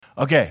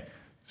Okay,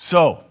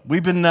 so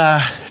we've been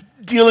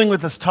dealing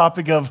with this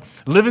topic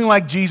of living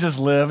like Jesus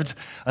lived.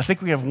 I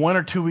think we have 1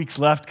 or 2 weeks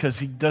left because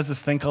he does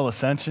this thing called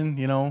Ascension,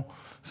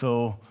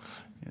 So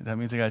that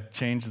means I got to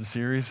change the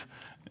series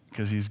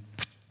because he's,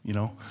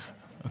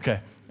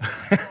 okay,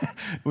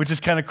 which is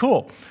kind of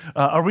cool.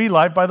 Are we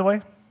live, by the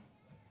way?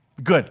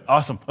 Good,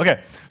 awesome.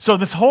 Okay, so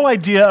this whole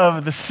idea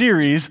of the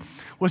series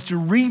was to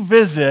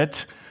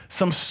revisit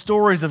some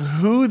stories of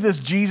who this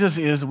Jesus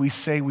is we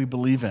say we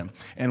believe in,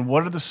 and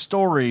what are the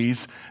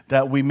stories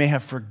that we may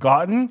have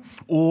forgotten,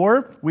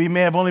 or we may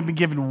have only been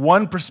given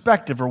one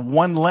perspective or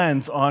one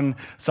lens on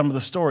some of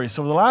the stories.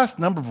 So the last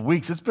number of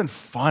weeks, it's been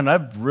fun.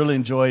 I've really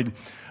enjoyed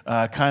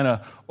kind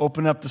of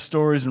opening up the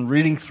stories and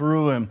reading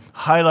through and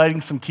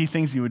highlighting some key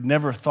things you would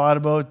never have thought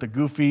about, the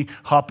goofy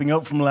hopping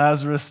out from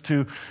Lazarus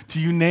to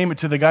you name it,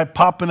 to the guy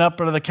popping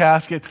up out of the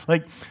casket.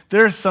 Like,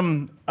 there's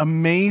some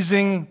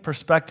amazing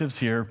perspectives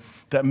here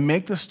that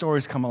make the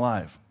stories come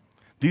alive.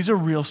 These are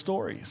real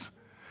stories.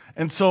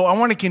 And so I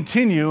want to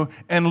continue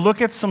and look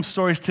at some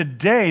stories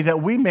today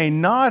that we may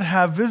not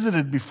have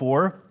visited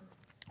before,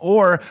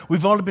 or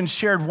we've only been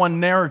shared one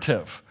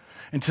narrative.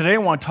 And today I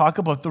want to talk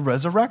about the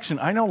resurrection.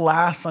 I know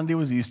last Sunday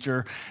was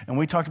Easter, and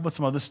we talked about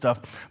some other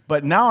stuff,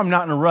 but now I'm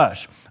not in a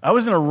rush. I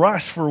was in a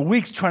rush for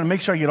weeks trying to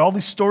make sure I get all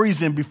these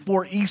stories in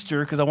before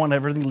Easter because I want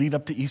everything lead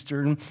up to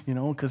Easter, and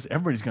because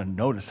everybody's going to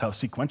notice how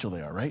sequential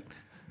they are, right?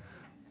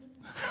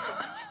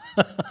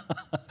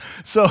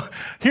 So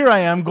here I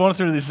am going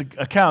through these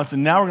accounts,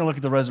 and now we're going to look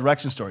at the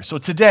resurrection story. So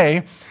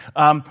today,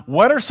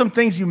 what are some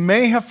things you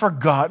may have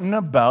forgotten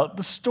about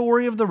the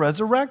story of the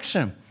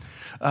resurrection?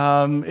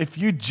 If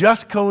you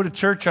just go to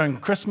church on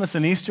Christmas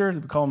and Easter,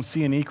 we call them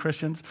C&E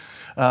Christians.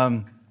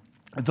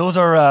 Those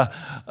are,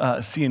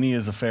 C&E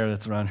is a fair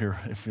that's around here,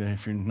 if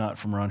you're not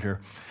from around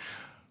here.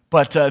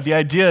 But the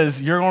idea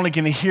is you're only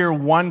going to hear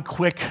one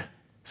quick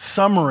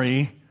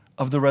summary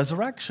of the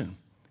resurrection.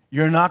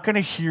 You're not going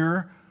to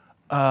hear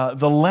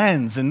the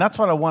lens, and that's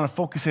what I want to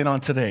focus in on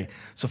today.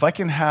 So if I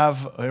can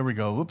have, there we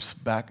go, oops,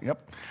 back,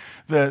 yep.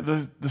 We're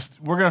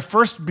going to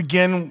first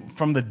begin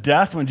from the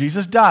death when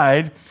Jesus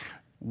died.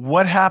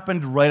 What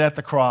happened right at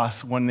the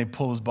cross when they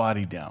pulled his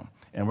body down?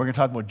 And we're going to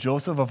talk about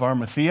Joseph of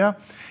Arimathea.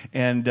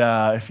 And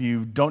if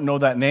you don't know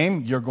that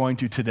name, you're going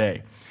to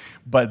today.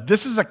 But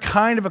this is a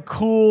kind of a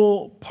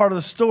cool part of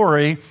the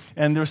story,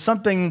 and there's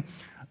something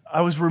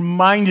I was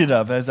reminded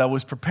of as I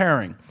was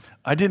preparing.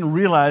 I didn't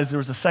realize there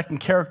was a second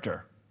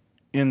character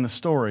in the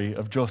story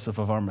of Joseph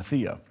of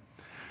Arimathea.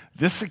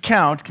 This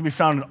account can be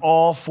found in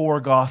all 4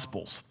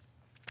 Gospels: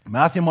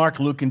 Matthew, Mark,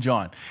 Luke, and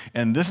John.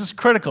 And this is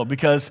critical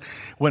because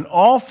when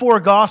all 4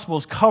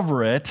 Gospels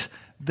cover it,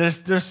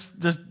 there's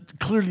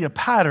clearly a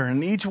pattern,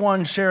 and each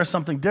one shares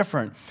something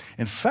different.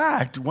 In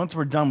fact, once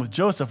we're done with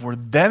Joseph, we're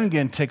then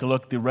going to take a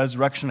look at the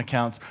resurrection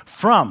accounts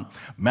from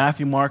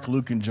Matthew, Mark,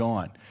 Luke, and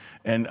John.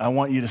 And I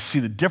want you to see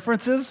the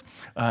differences.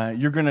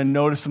 You're going to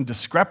notice some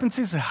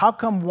discrepancies. How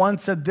come one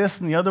said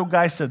this and the other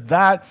guy said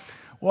that?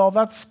 Well,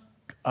 that's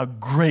a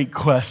great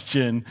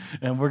question,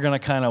 and we're going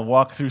to kind of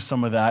walk through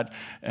some of that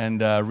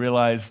and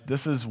realize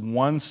this is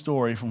one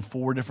story from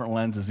 4 different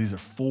lenses. These are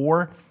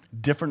 4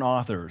 different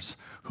authors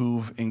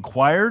who've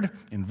inquired,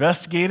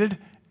 investigated,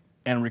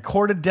 and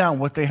recorded down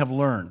what they have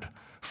learned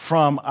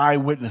from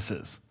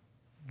eyewitnesses.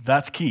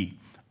 That's key,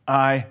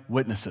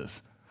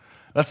 eyewitnesses.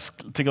 Let's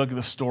take a look at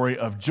the story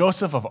of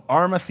Joseph of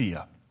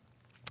Arimathea.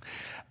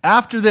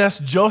 After this,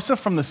 Joseph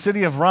from the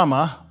city of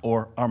Ramah,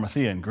 or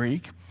Arimathea in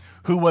Greek,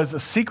 who was a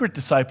secret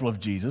disciple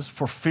of Jesus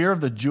for fear of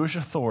the Jewish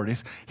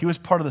authorities. He was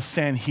part of the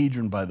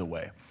Sanhedrin, by the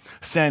way.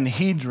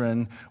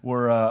 Sanhedrin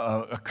were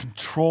a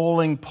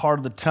controlling part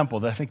of the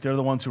temple. I think they're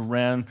the ones who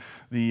ran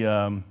the,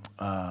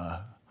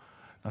 not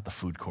the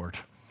food court,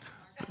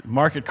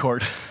 market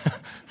court.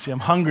 See, I'm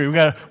hungry. We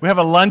have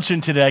a luncheon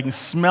today. I can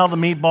smell the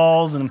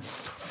meatballs and,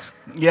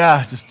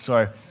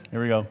 sorry.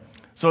 Here we go.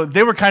 So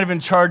they were kind of in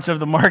charge of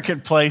the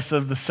marketplace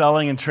of the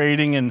selling and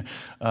trading and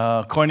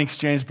coin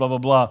exchange, blah, blah,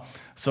 blah.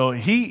 So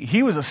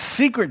he was a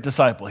secret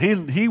disciple.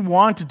 He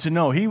wanted to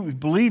know. He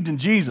believed in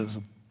Jesus.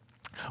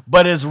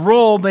 But his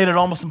role made it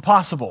almost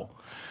impossible.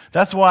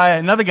 That's why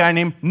another guy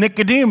named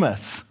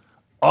Nicodemus,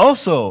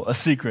 also a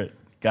secret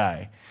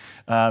guy,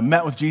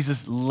 met with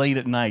Jesus late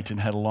at night and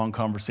had a long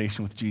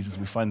conversation with Jesus.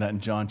 We find that in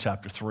John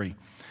chapter 3.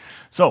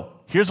 So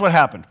here's what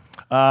happened.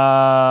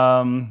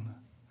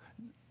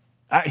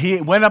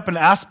 He went up and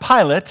asked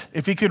Pilate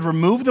if he could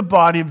remove the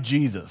body of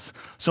Jesus.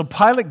 So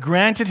Pilate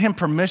granted him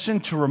permission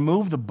to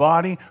remove the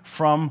body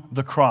from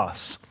the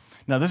cross.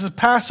 Now, this is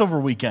Passover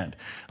weekend.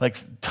 Like,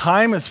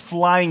 time is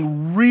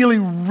flying really,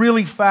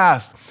 really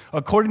fast.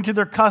 According to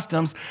their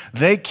customs,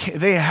 they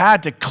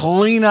had to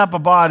clean up a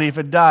body if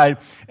it died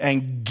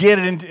and get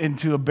it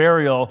into a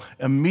burial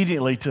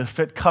immediately to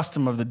fit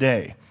custom of the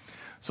day.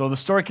 So the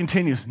story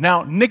continues.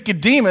 Now,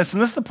 Nicodemus,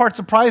 and this is the part that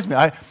surprised me.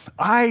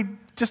 I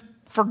just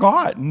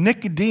forgot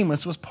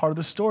Nicodemus was part of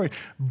the story.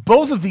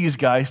 Both of these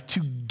guys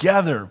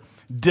together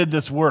did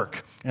this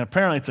work. And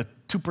apparently it's a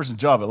 2-person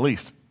job at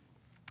least.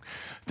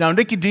 Now,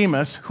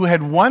 Nicodemus, who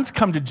had once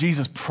come to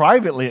Jesus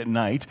privately at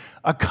night,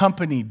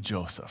 accompanied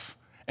Joseph.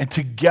 And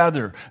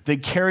together they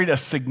carried a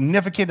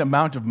significant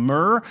amount of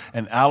myrrh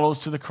and aloes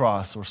to the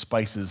cross, or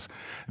spices.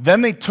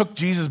 Then they took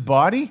Jesus'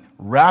 body,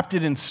 wrapped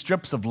it in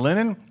strips of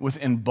linen with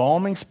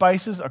embalming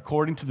spices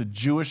according to the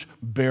Jewish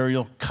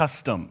burial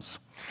customs.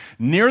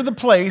 Near the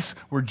place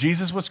where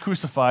Jesus was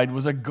crucified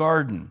was a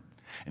garden.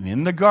 And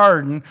in the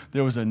garden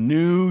there was a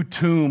new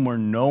tomb where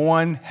no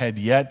one had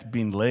yet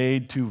been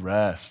laid to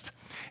rest.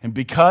 And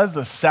because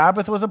the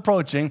Sabbath was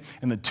approaching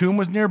and the tomb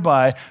was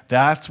nearby,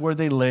 that's where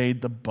they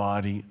laid the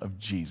body of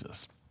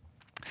Jesus.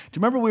 Do you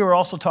remember we were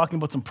also talking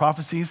about some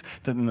prophecies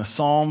that in the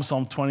Psalms,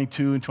 Psalm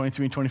 22 and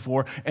 23 and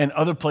 24, and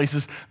other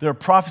places, there are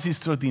prophecies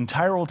throughout the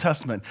entire Old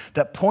Testament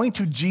that point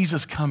to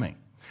Jesus coming.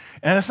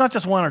 And it's not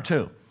just one or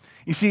two.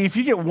 You see, if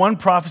you get one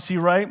prophecy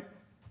right,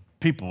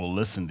 people will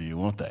listen to you,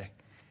 won't they?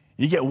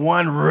 You get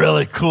one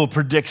really cool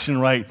prediction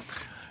right,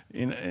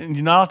 and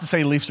you're not allowed to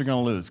say Leafs are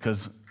going to lose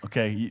because,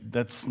 okay,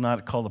 that's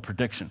not called a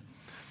prediction.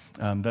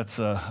 That's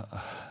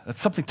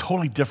something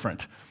totally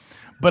different.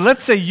 But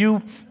let's say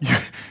you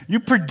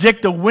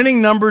predict the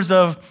winning numbers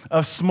of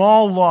a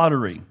small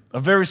lottery, a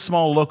very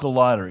small local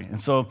lottery.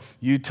 And so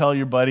you tell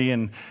your buddy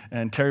and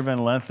Terry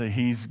Van Lent that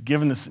he's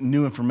given this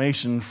new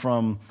information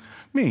from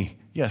me.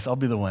 Yes, I'll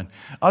be the one.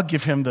 I'll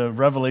give him the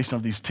revelation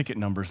of these ticket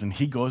numbers, and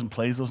he goes and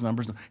plays those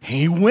numbers.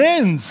 He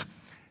wins.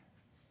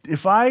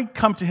 If I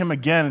come to him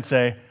again and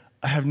say,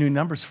 I have new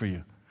numbers for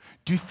you,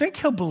 do you think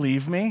he'll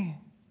believe me?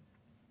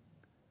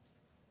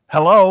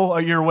 Hello?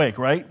 You're awake,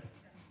 right?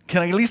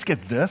 Can I at least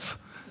get this?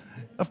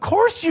 Of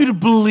course you'd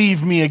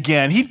believe me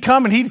again. He'd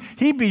come and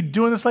he'd be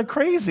doing this like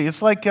crazy.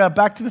 It's like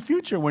Back to the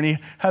Future when he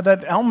had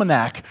that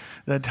almanac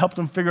that helped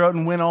him figure out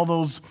and win all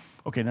those.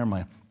 Okay, never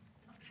mind.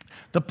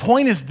 The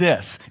point is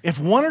this. If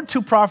one or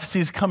two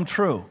prophecies come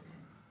true,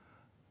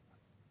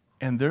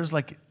 and there's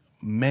like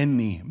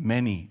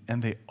many,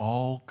 and they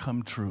all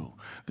come true,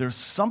 there's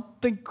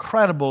something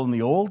credible in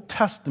the Old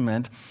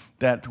Testament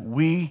that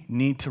we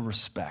need to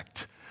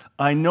respect.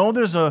 I know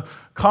there's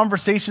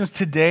conversations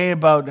today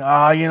about,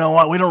 you know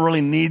what, we don't really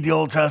need the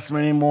Old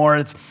Testament anymore.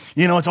 It's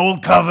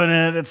Old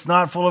Covenant. It's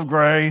not full of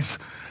grace.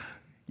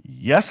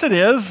 Yes, it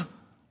is.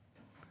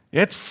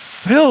 It's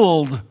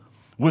filled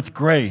with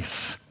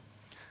grace.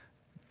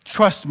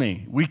 Trust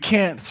me, we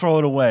can't throw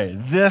it away.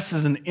 This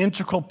is an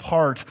integral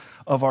part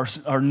of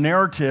our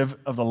narrative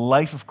of the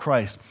life of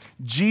Christ.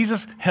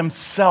 Jesus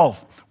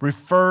himself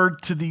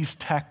referred to these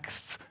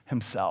texts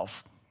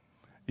himself.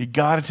 You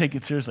got to take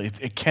it seriously.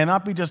 It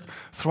cannot be just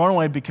thrown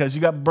away because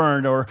you got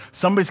burned or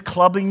somebody's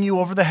clubbing you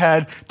over the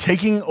head,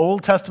 taking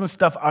Old Testament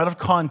stuff out of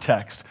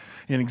context.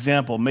 An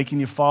example, making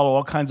you follow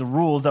all kinds of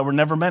rules that were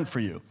never meant for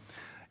you.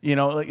 You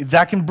know,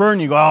 that can burn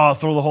you. Go, I'll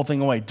throw the whole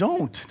thing away.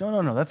 Don't.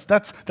 No.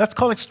 That's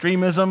called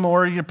extremism,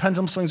 or your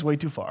pendulum swings way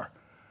too far.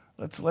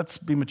 Let's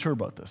be mature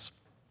about this.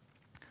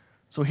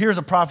 So here's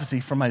a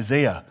prophecy from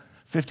Isaiah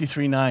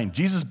 53:9.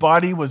 Jesus'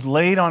 body was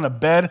laid on a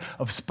bed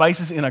of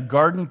spices in a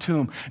garden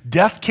tomb.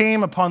 Death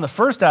came upon the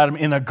first Adam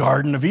in a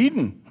Garden of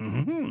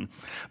Eden.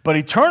 But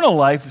eternal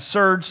life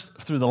surged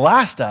through the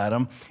last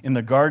Adam in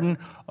the garden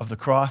of the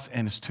cross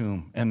and his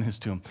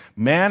tomb.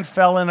 Man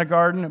fell in a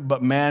garden,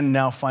 but man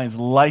now finds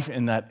life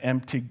in that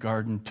empty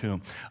garden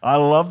tomb. I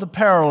love the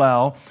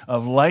parallel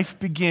of life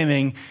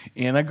beginning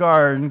in a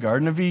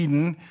Garden of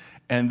Eden,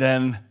 and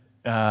then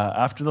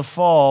after the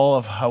fall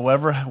of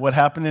what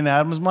happened in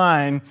Adam's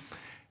mind,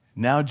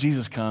 now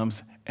Jesus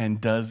comes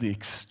and does the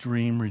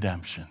extreme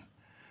redemption.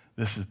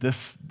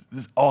 This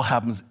all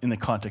happens in the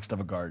context of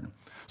a garden.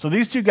 So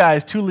these two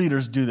guys, two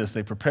leaders, do this.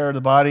 They prepare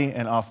the body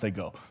and off they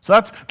go.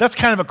 So that's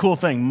kind of a cool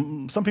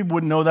thing. Some people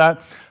wouldn't know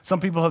that. Some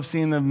people have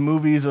seen the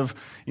movies of,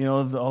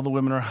 all the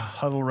women are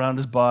huddled around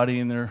his body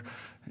and they're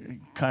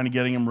kind of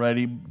getting him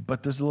ready.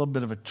 But there's a little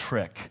bit of a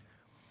trick.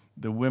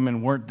 The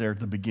women weren't there at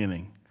the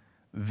beginning.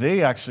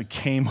 They actually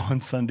came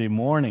on Sunday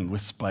morning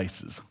with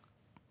spices.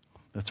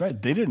 That's right.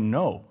 They didn't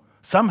know.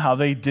 Somehow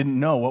they didn't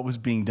know what was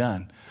being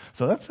done.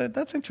 So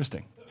that's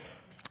interesting.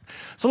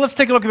 So let's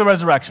take a look at the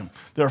resurrection.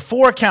 There are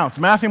 4 accounts: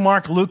 Matthew,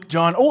 Mark, Luke,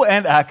 John,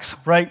 and Acts,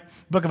 right?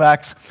 Book of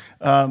Acts.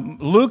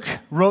 Luke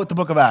wrote the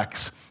book of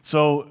Acts.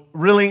 So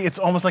really, it's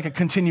almost like a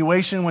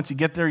continuation. Once you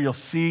get there, you'll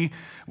see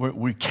where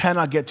we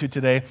cannot get to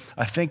today.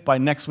 I think by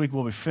next week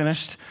we'll be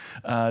finished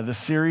the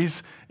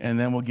series, and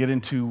then we'll get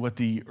into what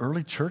the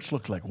early church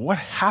looked like. What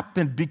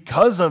happened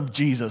because of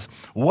Jesus?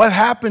 What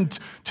happened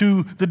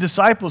to the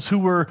disciples who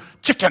were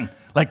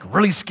like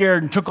really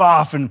scared and took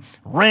off and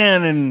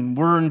ran and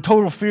were in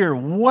total fear?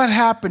 What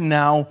happened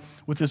now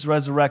with this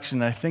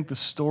resurrection? I think the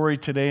story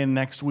today and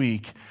next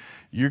week,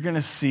 you're going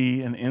to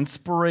see an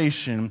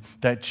inspiration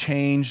that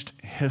changed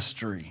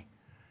history.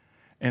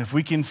 And if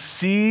we can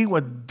see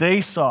what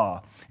they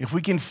saw, if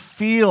we can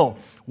feel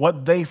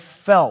what they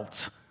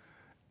felt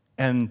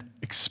and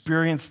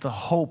experience the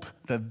hope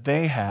that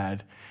they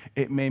had,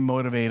 it may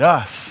motivate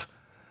us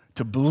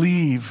to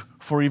believe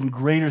for even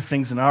greater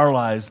things in our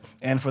lives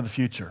and for the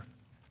future.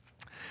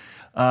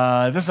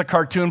 This is a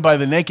cartoon by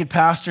the Naked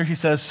Pastor. He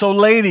says, "So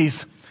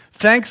ladies,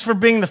 Thanks for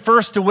being the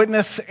first to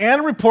witness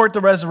and report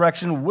the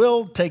resurrection.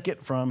 We'll take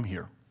it from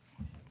here.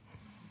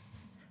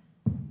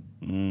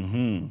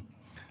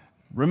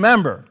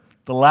 Remember,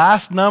 the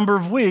last number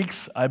of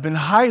weeks, I've been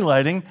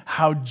highlighting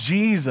how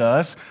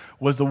Jesus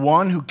was the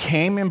one who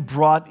came and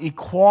brought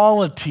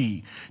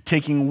equality,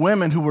 taking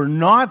women who were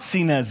not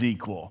seen as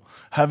equal,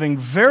 having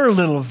very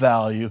little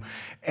value,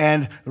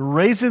 and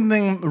raising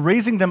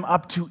them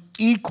up to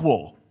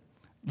equal.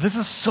 This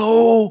is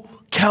so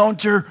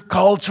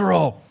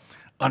countercultural.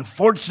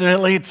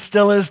 Unfortunately, it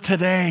still is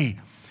today.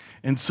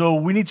 And so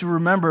we need to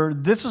remember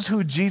this is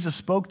who Jesus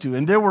spoke to.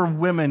 And there were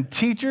women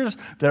teachers,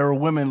 there were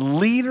women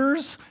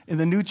leaders in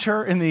the New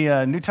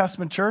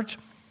Testament church.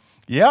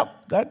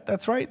 Yep,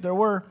 that's right, there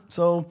were.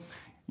 So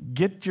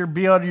get your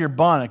bee out of your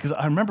bonnet. Because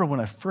I remember when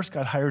I first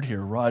got hired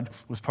here, Rod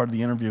was part of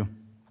the interview,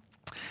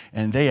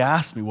 and they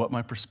asked me what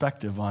my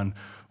perspective on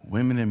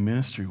women in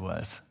ministry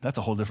was. That's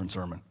a whole different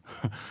sermon.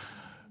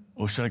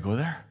 Oh, should I go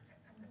there?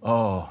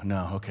 Oh,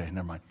 no, okay,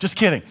 never mind. Just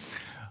kidding.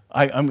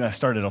 I'm going to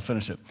start it, I'll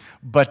finish it.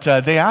 But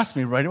they asked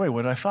me right away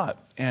what I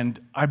thought. And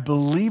I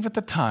believe at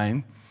the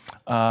time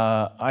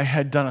I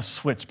had done a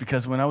switch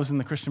because when I was in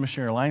the Christian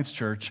Missionary Alliance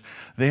Church,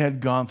 they had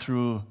gone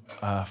through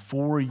a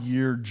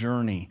 4-year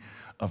journey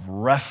of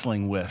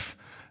wrestling with,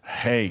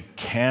 hey,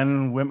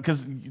 can women,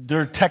 because there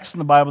are texts in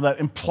the Bible that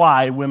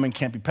imply women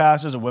can't be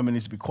pastors or women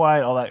need to be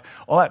quiet,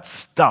 all that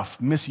stuff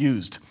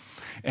misused.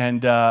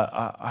 And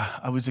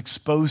I was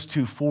exposed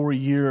to 4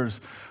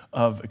 years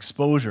of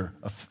exposure,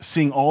 of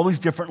seeing all these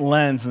different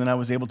lenses, and then I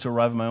was able to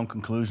arrive at my own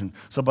conclusion.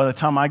 So by the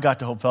time I got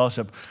to Hope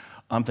Fellowship,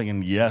 I'm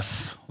thinking,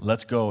 yes,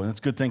 let's go. And it's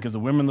a good thing because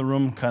the women in the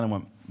room kind of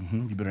went,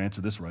 you better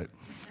answer this right.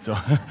 So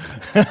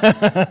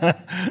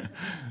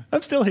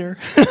I'm still here.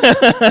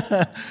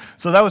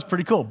 So that was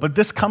pretty cool. But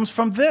this comes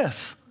from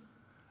this.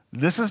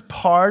 This is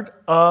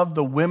part of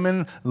the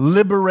women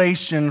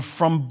liberation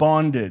from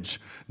bondage,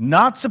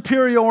 not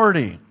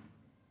superiority.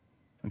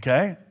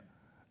 Okay?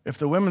 If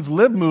the women's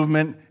lib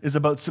movement is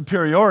about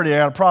superiority, I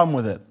got a problem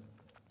with it.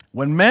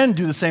 When men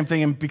do the same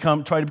thing and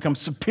try to become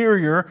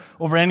superior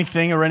over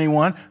anything or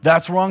anyone,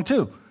 that's wrong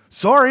too.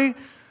 Sorry,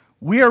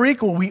 we are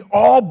equal. We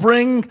all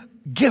bring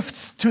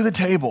gifts to the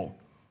table.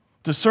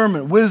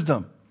 Discernment,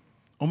 wisdom.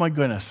 Oh my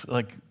goodness.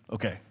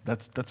 Okay,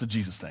 that's a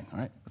Jesus thing. All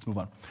right, let's move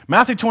on.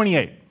 Matthew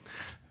 28,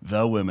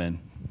 the women.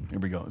 Here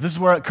we go. This is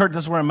where, Kurt,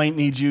 I might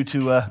need you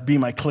to be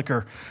my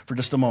clicker for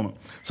just a moment.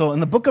 So in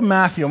the book of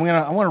Matthew,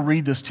 I want to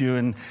read this to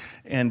you,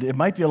 and it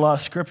might be a lot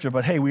of scripture,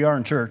 but hey, we are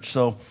in church,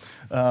 so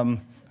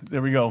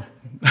there we go.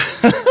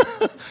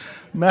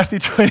 Matthew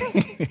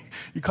 20.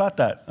 You caught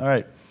that. All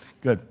right,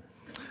 good.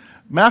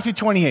 Matthew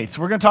 28.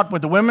 So we're going to talk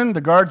about the women,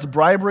 the guards, the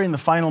bribery, and the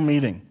final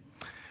meeting.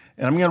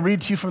 And I'm going to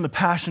read to you from the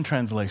Passion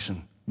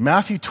Translation.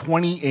 Matthew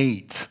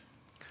 28.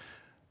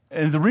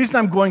 And the reason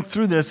I'm going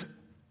through this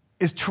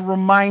is to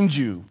remind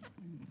you,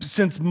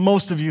 since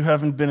most of you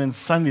haven't been in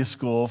Sunday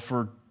school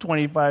for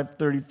 25,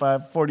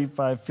 35,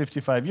 45,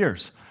 55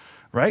 years,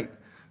 right?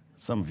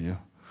 Some of you.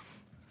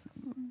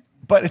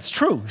 But it's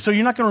true. So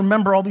you're not going to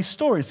remember all these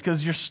stories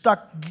because you're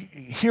stuck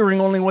hearing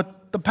only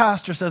what the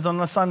pastor says on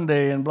a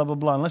Sunday and blah, blah,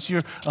 blah,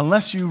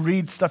 unless you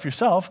read stuff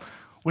yourself,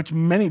 which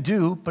many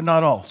do, but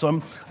not all.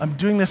 So I'm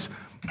doing this.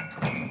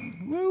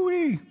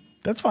 Woo-wee.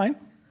 That's fine.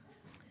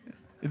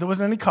 If there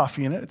wasn't any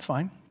coffee in it, it's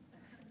fine.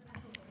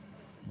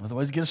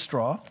 Otherwise, get a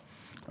straw. All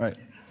right.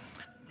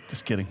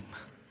 Just kidding.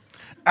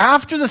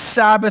 After the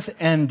Sabbath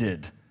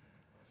ended,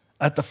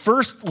 at the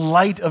first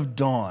light of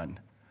dawn,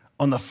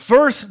 on the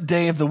first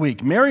day of the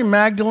week, Mary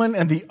Magdalene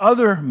and the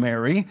other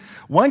Mary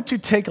went to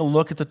take a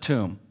look at the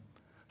tomb.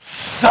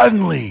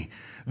 Suddenly,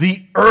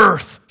 the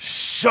earth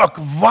shook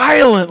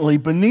violently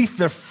beneath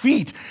their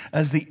feet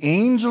as the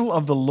angel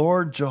of the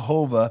Lord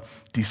Jehovah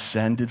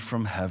descended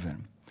from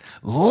heaven.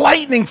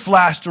 Lightning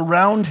flashed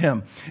around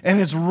him, and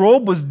his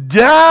robe was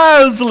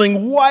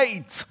dazzling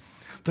white.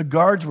 The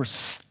guards were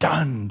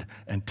stunned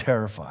and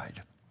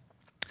terrified,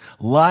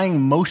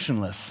 lying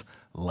motionless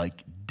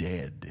like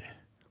dead.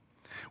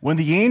 When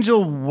the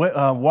angel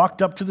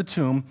walked up to the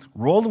tomb,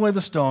 rolled away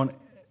the stone,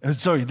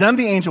 then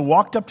the angel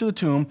walked up to the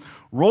tomb,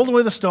 rolled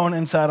away the stone,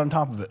 and sat on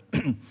top of it.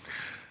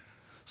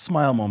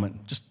 Smile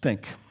moment. Just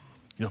think.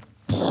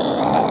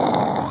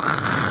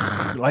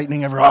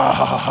 Lightning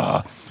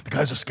everywhere. The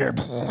guys are scared.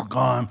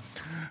 Gone.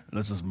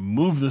 Let's just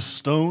move this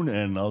stone,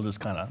 and I'll just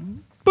kind of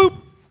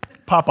boop,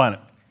 pop on it.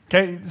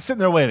 Okay, sitting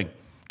there waiting.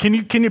 Can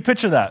you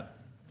picture that?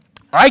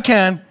 I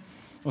can.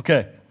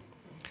 Okay.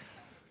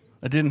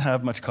 I didn't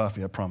have much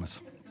coffee, I promise.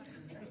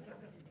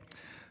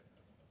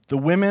 The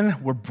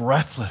women were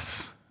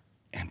breathless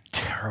and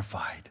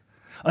terrified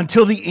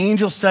until the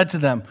angel said to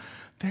them,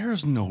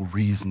 "There's no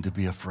reason to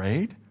be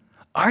afraid.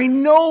 I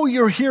know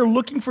you're here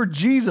looking for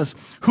Jesus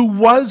who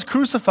was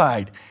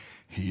crucified.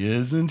 He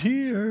isn't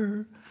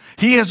here.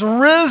 He has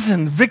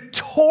risen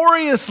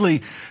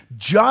victoriously,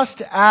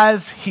 just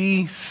as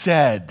he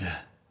said."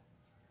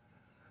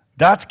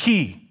 That's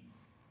key.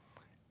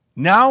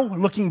 Now,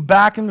 looking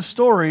back in the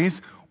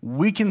stories,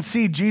 we can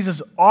see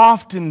Jesus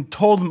often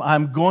told them,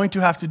 I'm going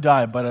to have to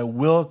die, but I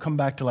will come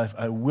back to life.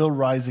 I will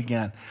rise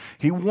again.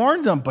 He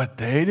warned them, but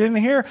they didn't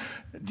hear.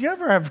 Do you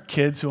ever have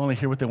kids who only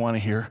hear what they want to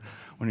hear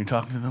when you're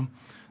talking to them?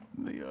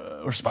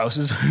 Or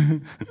spouses?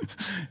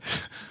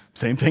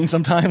 Same thing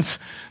sometimes.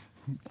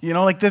 You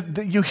know, like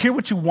you hear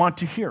what you want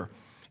to hear.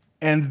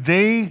 And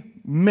they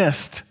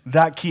missed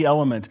that key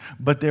element,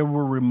 but they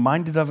were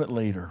reminded of it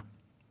later.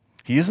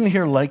 He isn't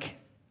here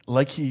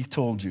like he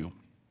told you.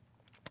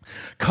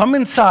 Come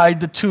inside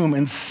the tomb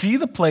and see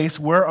the place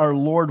where our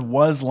Lord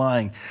was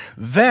lying.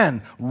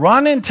 Then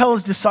run and tell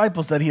his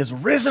disciples that he has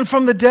risen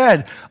from the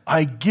dead.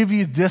 I give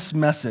you this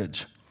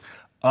message.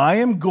 I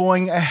am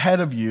going ahead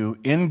of you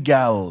in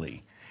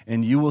Galilee,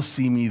 and you will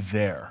see me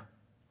there.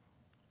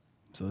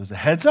 So there's a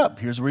heads up.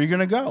 Here's where you're going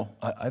to go.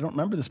 I don't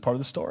remember this part of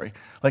the story.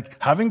 Like,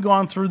 having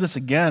gone through this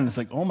again, it's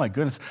like, oh my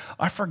goodness,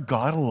 I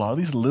forgot a lot of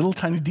these little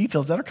tiny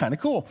details that are kind of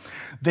cool.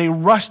 They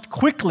rushed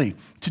quickly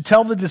to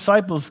tell the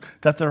disciples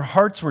that their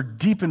hearts were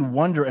deep in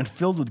wonder and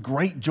filled with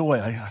great joy.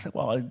 I thought,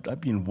 well,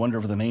 I'd be in wonder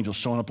with an angel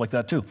showing up like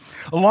that too.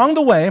 Along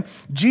the way,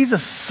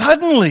 Jesus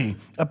suddenly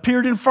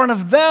appeared in front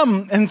of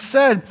them and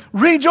said,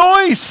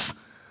 rejoice!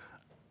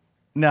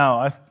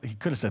 Now, he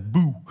could have said,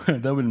 boo. That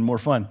would have been more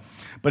fun.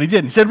 But he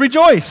didn't. He said,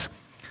 rejoice!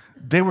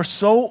 They were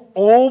so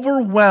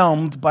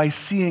overwhelmed by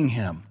seeing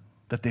him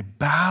that they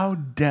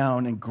bowed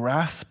down and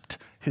grasped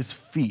his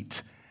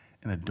feet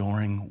in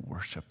adoring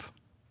worship.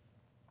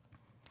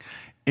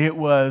 It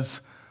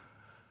was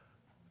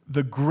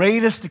the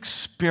greatest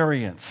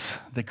experience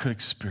they could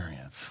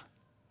experience.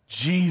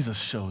 Jesus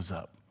shows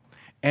up,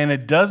 and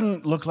it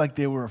doesn't look like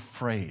they were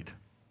afraid.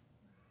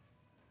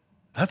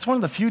 That's one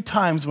of the few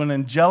times when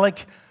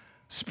angelic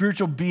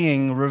spiritual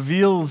being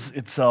reveals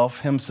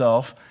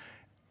himself,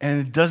 and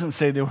it doesn't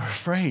say they were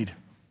afraid.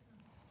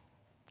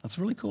 That's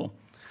really cool.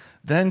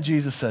 Then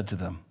Jesus said to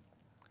them,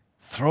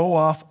 throw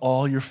off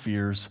all your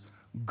fears.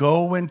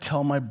 Go and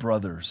tell my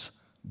brothers,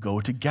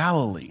 go to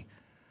Galilee.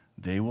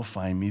 They will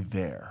find me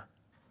there.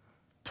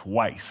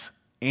 Twice.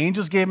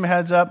 Angels gave him a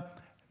heads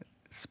up.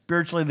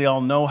 Spiritually, they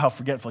all know how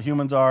forgetful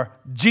humans are.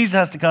 Jesus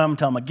has to come,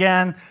 tell them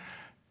again,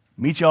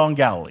 meet you all in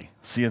Galilee.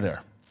 See you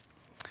there.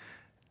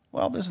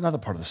 Well, there's another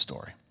part of the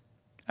story.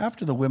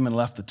 After the women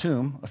left the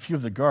tomb, a few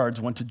of the guards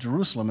went to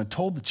Jerusalem and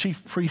told the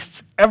chief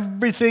priests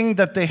everything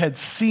that they had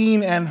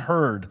seen and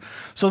heard.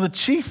 So the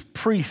chief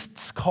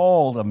priests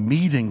called a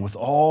meeting with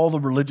all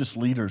the religious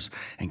leaders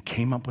and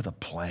came up with a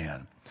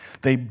plan.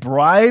 They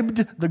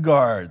bribed the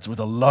guards with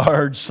a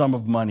large sum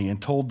of money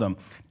and told them,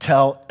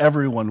 tell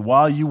everyone,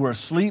 while you were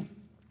asleep,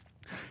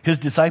 his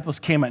disciples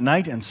came at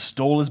night and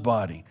stole his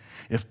body.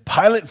 If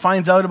Pilate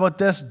finds out about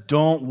this,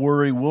 don't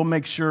worry. We'll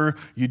make sure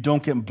you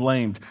don't get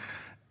blamed.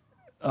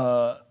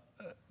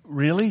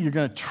 Really? You're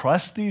going to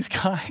trust these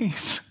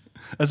guys?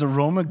 As a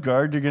Roman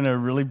guard, you're going to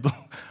really...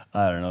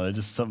 I don't know. There's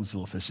just something's a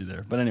little fishy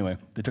there. But anyway,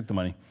 they took the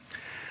money.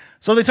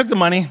 So they took the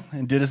money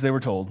and did as they were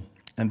told.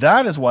 And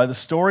that is why the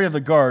story of the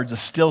guards is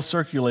still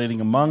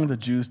circulating among the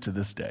Jews to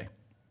this day.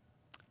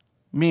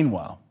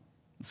 Meanwhile,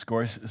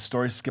 the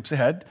story skips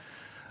ahead.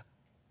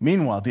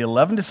 Meanwhile, the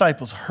 11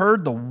 disciples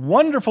heard the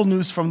wonderful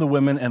news from the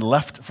women and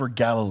left for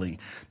Galilee,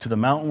 to the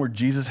mountain where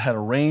Jesus had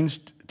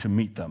arranged to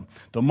meet them.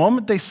 The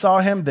moment they saw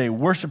him, they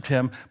worshiped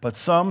him, but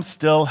some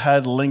still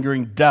had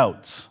lingering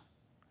doubts.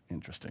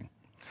 Interesting.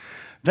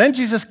 Then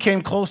Jesus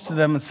came close to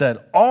them and said,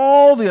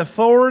 all the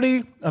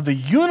authority of the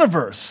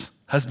universe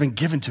has been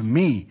given to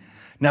me.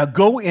 Now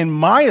go in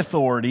my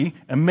authority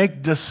and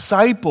make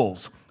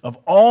disciples of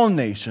all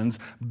nations,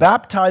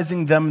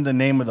 baptizing them in the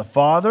name of the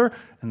Father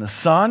and the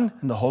Son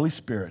and the Holy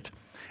Spirit,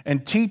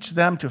 and teach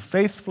them to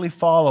faithfully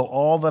follow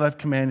all that I've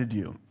commanded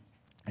you.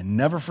 And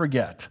never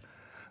forget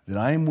that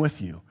I am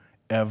with you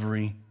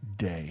every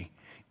day,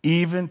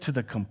 even to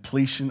the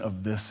completion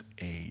of this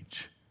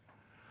age.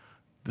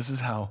 This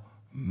is how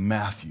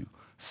Matthew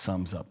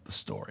sums up the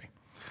story.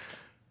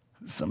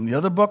 Some of the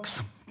other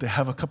books, they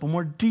have a couple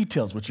more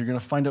details, which you're going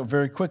to find out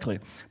very quickly.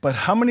 But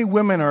how many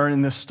women are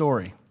in this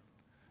story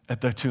at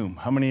the tomb?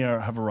 How many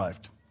have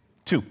arrived?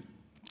 2.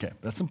 Okay,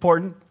 that's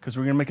important because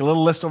we're going to make a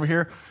little list over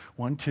here.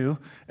 1, 2,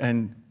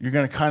 and you're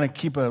going to kind of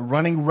keep a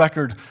running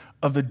record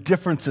of the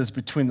differences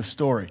between the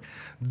story.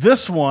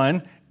 This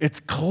one, it's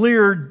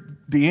clear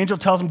the angel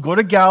tells him, go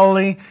to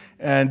Galilee,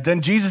 and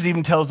then Jesus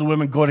even tells the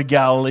women, go to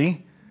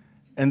Galilee,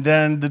 and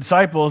then the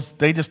disciples,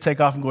 they just take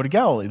off and go to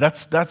Galilee.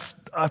 That's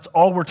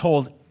all we're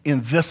told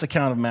in this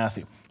account of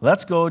Matthew.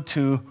 Let's go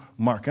to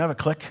Mark. Can I have a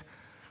click?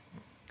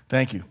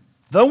 Thank you.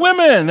 The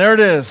women, there it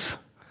is.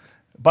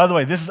 By the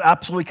way, this is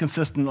absolutely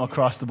consistent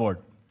across the board.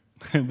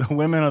 The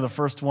women are the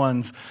first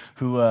ones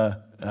who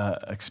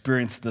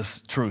experienced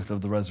this truth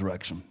of the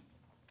resurrection.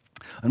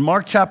 In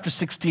Mark chapter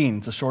 16,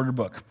 it's a shorter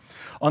book.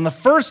 On the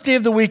first day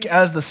of the week,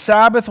 as the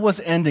Sabbath was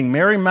ending,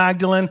 Mary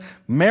Magdalene,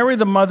 Mary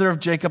the mother of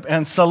Jacob,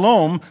 and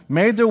Salome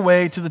made their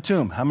way to the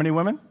tomb. How many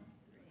women?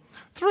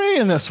 3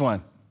 in this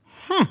one.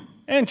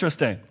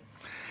 Interesting.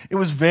 It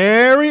was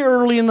very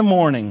early in the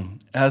morning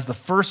as the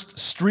first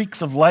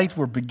streaks of light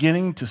were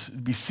beginning to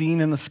be seen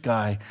in the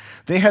sky.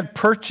 They had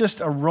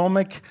purchased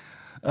aromatic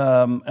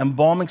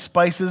embalming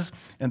spices,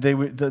 and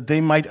that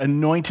they might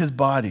anoint his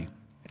body.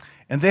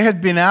 And they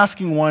had been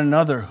asking one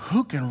another,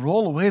 who can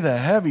roll away the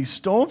heavy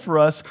stone for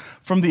us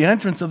from the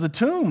entrance of the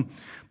tomb?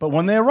 But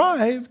when they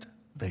arrived,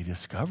 they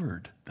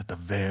discovered that the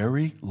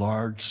very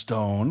large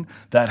stone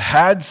that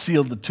had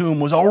sealed the tomb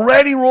was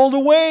already rolled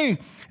away.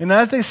 And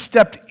as they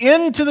stepped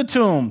into the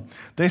tomb,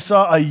 they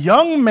saw a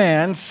young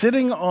man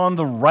sitting on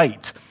the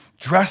right,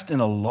 dressed in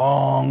a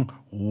long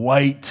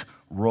white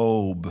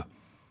robe.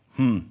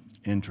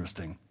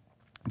 Interesting.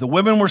 The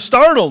women were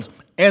startled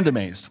and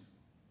amazed.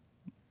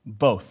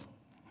 Both.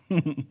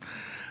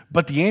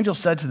 But the angel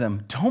said to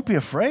them, don't be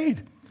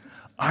afraid.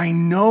 I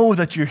know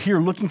that you're here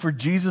looking for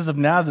Jesus of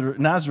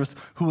Nazareth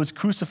who was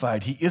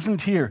crucified. He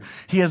isn't here.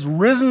 He has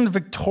risen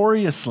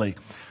victoriously.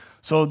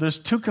 So there's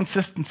two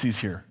consistencies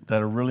here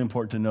that are really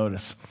important to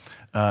notice.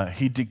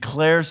 He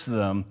declares to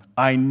them,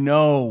 I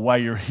know why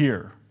you're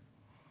here.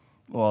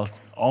 Well,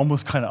 it's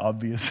almost kind of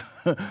obvious,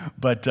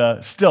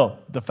 but still,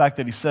 the fact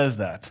that he says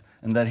that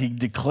and that he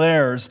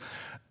declares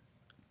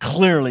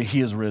clearly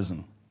he is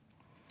risen.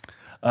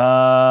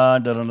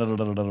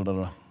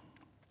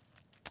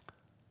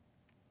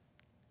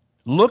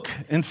 Look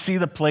and see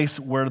the place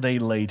where they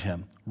laid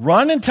him.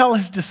 Run and tell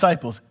his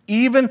disciples,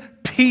 even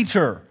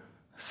Peter,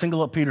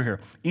 single up Peter here,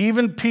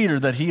 even Peter,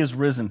 that he is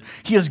risen.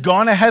 He has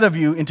gone ahead of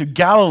you into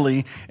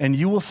Galilee, and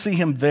you will see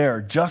him there,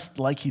 just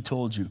like he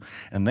told you.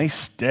 And they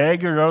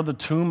staggered out of the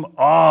tomb,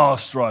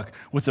 awestruck,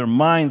 with their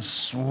minds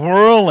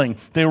swirling.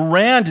 They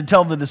ran to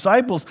tell the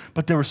disciples,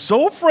 but they were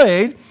so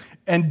afraid,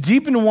 and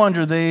deep in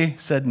wonder, they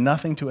said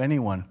nothing to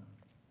anyone.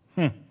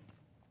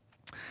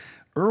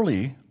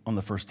 Early on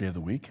the first day of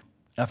the week,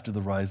 after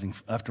rising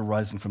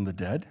from the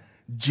dead,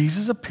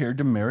 Jesus appeared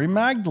to Mary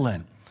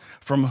Magdalene,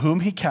 from whom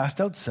he cast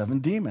out 7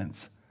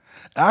 demons.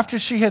 After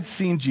she had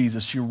seen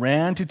Jesus, she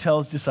ran to tell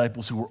his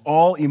disciples, who were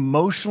all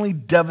emotionally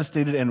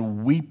devastated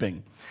and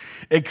weeping.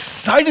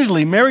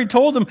 Excitedly, Mary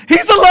told them,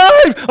 he's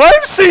alive!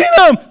 I've seen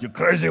him! You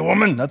crazy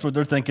woman! That's what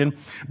they're thinking.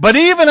 But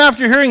even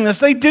after hearing this,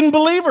 they didn't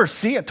believe her.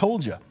 See, I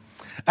told you.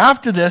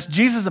 After this,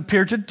 Jesus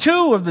appeared to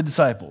 2 of the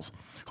disciples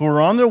who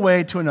were on their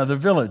way to another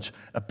village,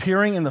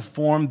 appearing in the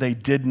form they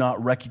did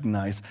not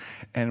recognize.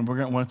 And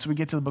once we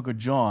get to the book of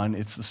John,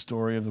 it's the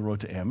story of the road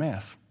to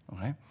Emmaus.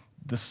 Okay?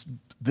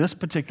 This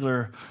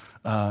particular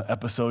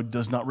episode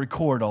does not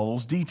record all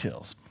those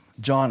details.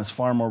 John is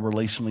far more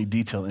relationally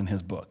detailed in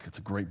his book. It's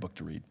a great book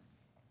to read.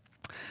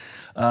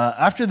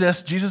 After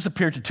this, Jesus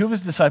appeared to 2 of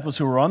his disciples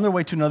who were on their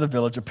way to another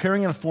village,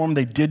 appearing in a form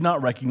they did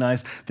not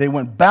recognize. They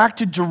went back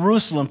to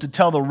Jerusalem to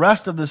tell the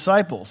rest of the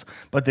disciples,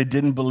 but they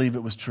didn't believe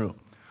it was true.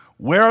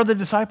 Where are the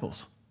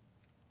disciples?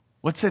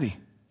 What city?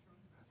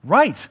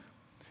 Right.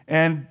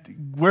 And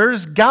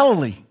where's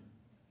Galilee?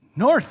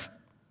 North.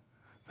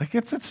 Like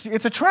it's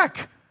a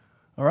trek.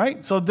 All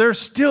right? So they're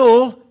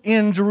still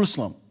in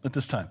Jerusalem at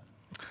this time.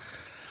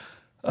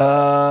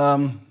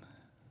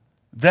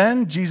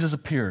 Then Jesus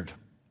appeared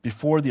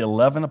before the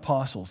 11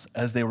 apostles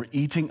as they were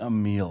eating a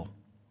meal.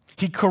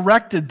 He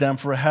corrected them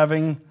for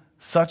having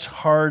such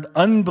hard,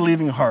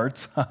 unbelieving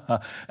hearts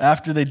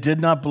after they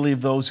did not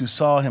believe those who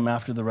saw him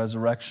after the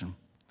resurrection.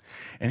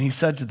 And he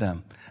said to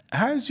them,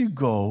 as you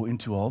go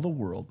into all the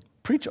world,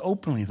 preach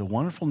openly the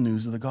wonderful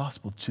news of the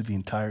gospel to the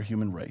entire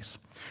human race.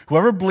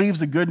 Whoever believes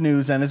the good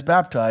news and is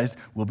baptized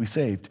will be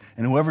saved,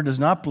 and whoever does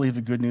not believe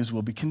the good news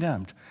will be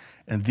condemned.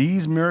 And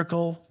these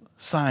miracle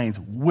signs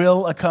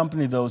will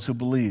accompany those who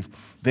believe.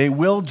 They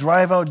will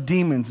drive out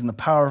demons in the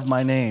power of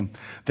my name.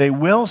 They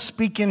will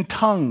speak in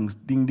tongues.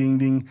 Ding, ding,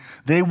 ding.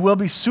 They will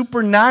be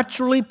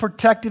supernaturally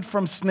protected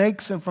from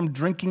snakes and from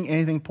drinking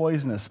anything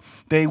poisonous.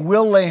 They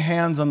will lay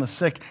hands on the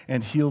sick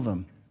and heal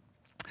them.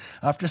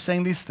 After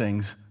saying these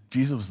things,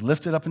 Jesus was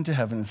lifted up into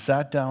heaven and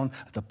sat down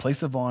at the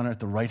place of honor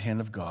at the right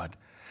hand of God.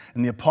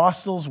 And the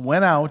apostles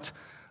went out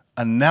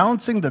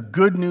announcing the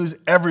good news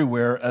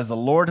everywhere as the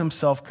Lord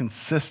himself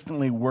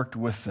consistently worked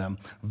with them,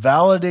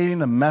 validating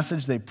the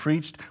message they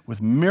preached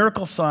with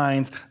miracle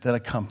signs that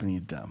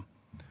accompanied them.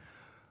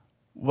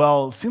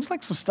 Well, it seems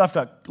like some stuff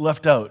got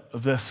left out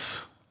of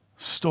this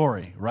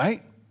story,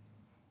 right?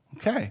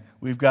 Okay,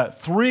 we've got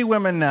 3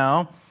 women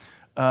now.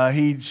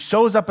 He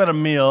shows up at a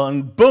meal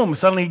and boom,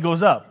 suddenly he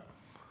goes up.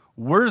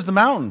 Where's the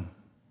mountain?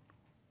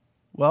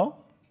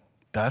 Well,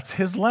 that's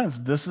his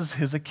lens. This is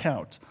his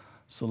account.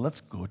 So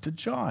let's go to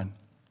John.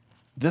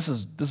 This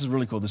is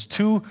really cool.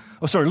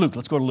 Luke.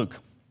 Let's go to Luke.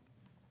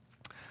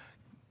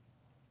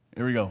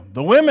 Here we go.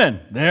 The women.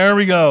 There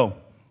we go.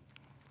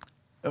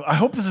 I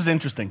hope this is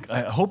interesting.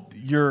 I hope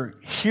you're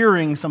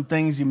hearing some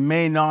things you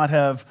may not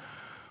have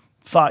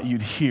thought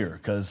you'd hear,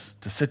 because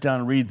to sit down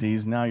and read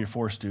these, now you're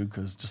forced to,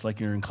 because just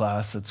like you're in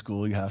class at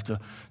school, you have to,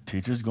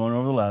 teacher's going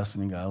over the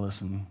lesson, you got to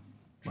listen.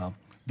 Well,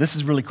 this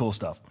is really cool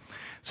stuff.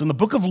 So in the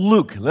book of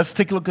Luke, let's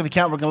take a look at the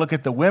account. We're going to look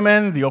at the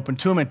women, the open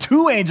tomb, and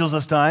 2 angels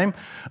this time.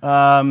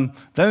 Then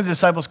the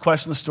disciples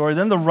question the story.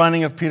 Then the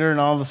running of Peter and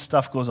all the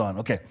stuff goes on.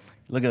 Okay,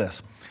 look at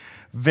this.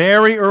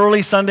 Very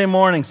early Sunday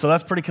morning. So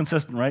that's pretty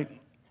consistent, right?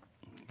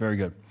 Very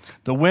good.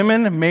 The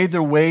women made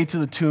their way to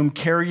the tomb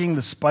carrying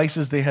the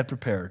spices they had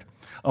prepared.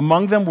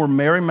 Among them were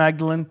Mary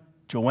Magdalene,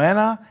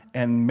 Joanna,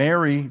 and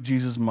Mary,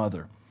 Jesus'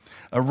 mother.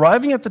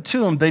 Arriving at the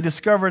tomb, they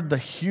discovered the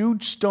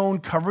huge stone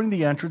covering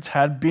the entrance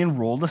had been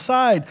rolled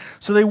aside.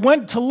 So they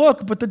went to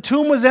look, but the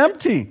tomb was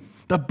empty.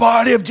 The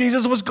body of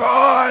Jesus was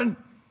gone.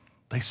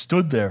 They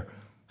stood there,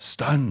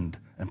 stunned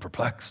and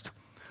perplexed.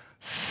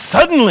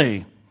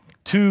 Suddenly,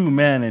 two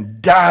men in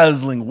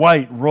dazzling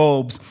white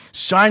robes,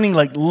 shining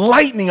like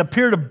lightning,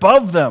 appeared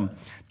above them.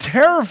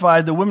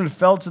 Terrified, the women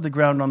fell to the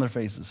ground on their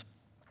faces.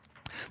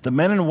 The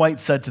men in white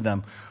said to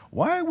them,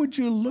 "Why would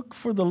you look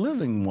for the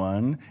living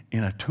one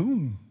in a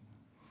tomb?"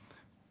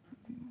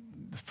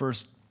 The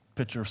first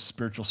picture of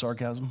spiritual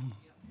sarcasm.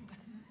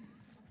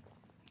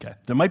 Okay,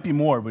 there might be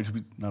more, but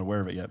we're not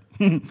aware of it yet.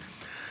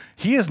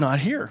 He is not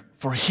here,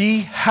 for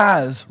he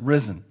has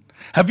risen.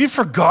 Have you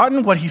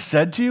forgotten what he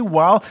said to you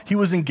while he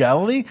was in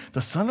Galilee?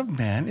 The Son of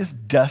Man is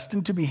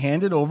destined to be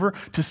handed over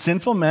to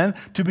sinful men,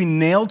 to be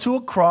nailed to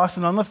a cross,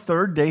 and on the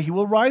third day he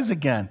will rise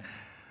again.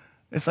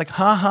 It's like,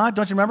 don't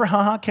you remember?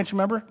 Can't you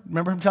remember?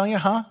 Remember him telling you,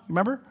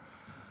 Remember?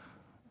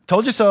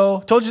 Told you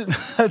so. Told you.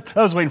 I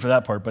was waiting for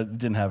that part, but it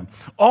didn't happen.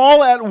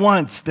 All at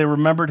once, they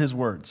remembered his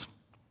words.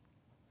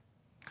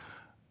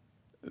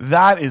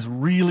 That is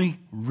really,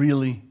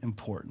 really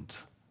important.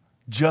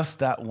 Just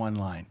that one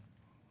line.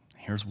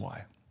 Here's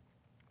why.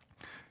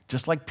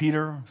 Just like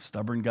Peter,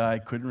 stubborn guy,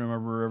 couldn't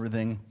remember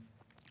everything,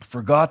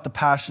 forgot the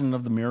passion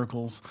of the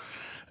miracles,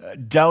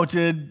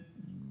 doubted,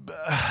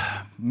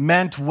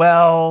 meant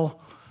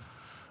well.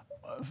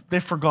 They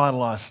forgot a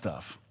lot of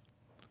stuff.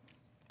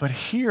 But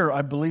here,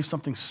 I believe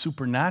something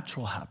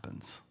supernatural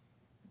happens.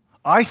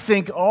 I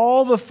think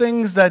all the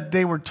things that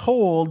they were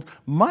told,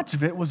 much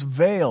of it was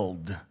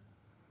veiled.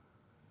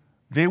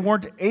 They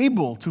weren't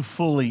able to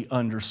fully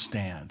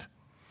understand.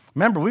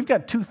 Remember, we've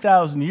got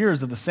 2,000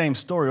 years of the same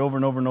story over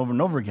and over and over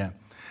and over again.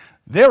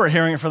 They were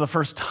hearing it for the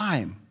first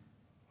time.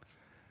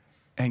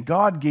 And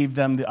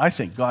I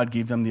think God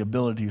gave them the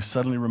ability to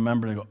suddenly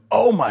remember and go,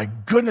 oh my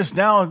goodness,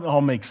 now it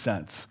all makes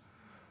sense.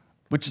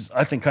 Which is,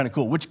 I think, kind of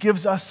cool, which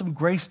gives us some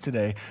grace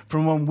today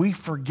from when we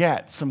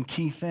forget some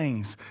key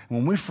things,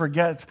 when we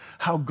forget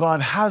how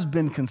God has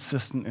been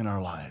consistent in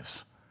our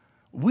lives.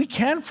 We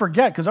can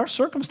forget because our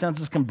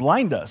circumstances can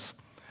blind us.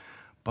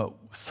 But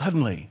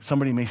suddenly,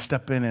 somebody may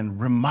step in and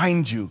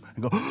remind you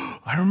and go, oh,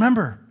 I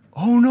remember.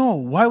 Oh no,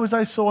 why was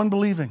I so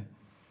unbelieving?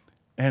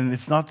 And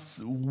it's not,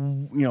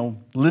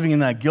 living in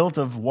that guilt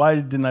of why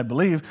didn't I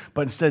believe,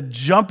 but instead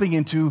jumping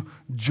into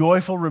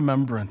joyful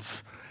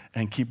remembrance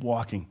and keep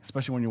walking,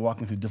 especially when you're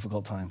walking through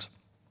difficult times.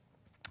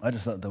 I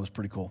just thought that was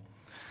pretty cool.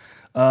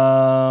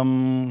 I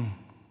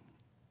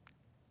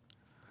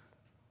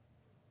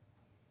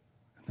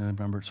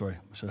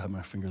should have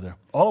my finger there.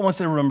 All at once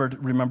they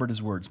remembered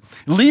his words.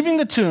 Leaving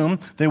the tomb,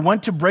 they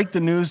went to break the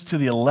news to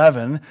the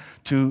 11,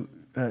 to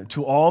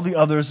all the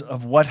others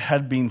of what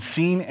had been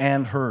seen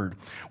and heard.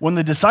 When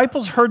the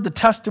disciples heard the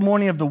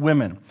testimony of the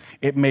women,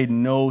 it made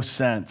no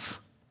sense.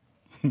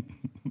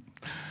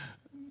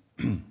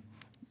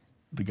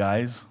 The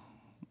guys,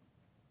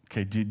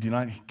 okay, do you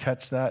not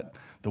catch that?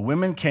 The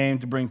women came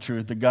to bring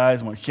truth. The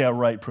guys went, yeah,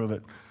 right, prove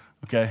it.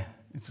 Okay,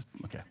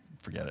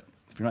 forget it.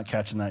 If you're not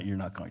catching that, you're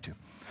not going to.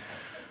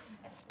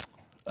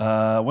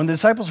 When the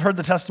disciples heard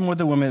the testimony of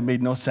the women, it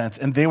made no sense,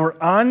 and they were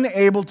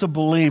unable to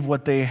believe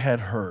what they had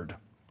heard.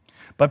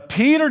 But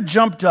Peter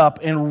jumped up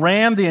and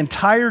ran the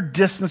entire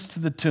distance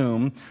to the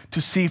tomb to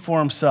see for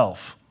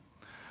himself.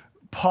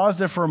 Pause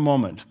there for a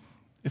moment.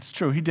 It's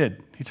true, he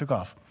did. He took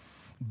off.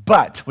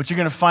 But what you're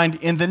going to find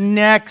in the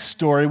next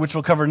story, which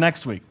we'll cover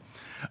next week,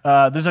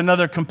 there's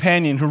another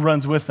companion who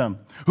runs with them,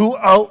 who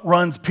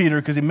outruns Peter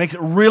because he makes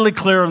it really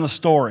clear in the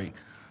story.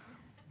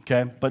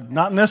 Okay, but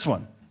not in this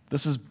one.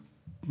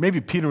 Maybe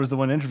Peter was the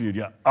one interviewed.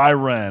 Yeah, I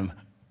ran.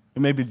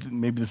 And maybe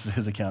this is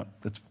his account.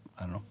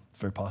 I don't know. It's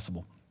very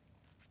possible.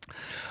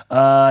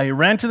 He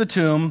ran to the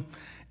tomb,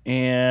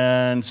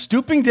 and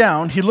stooping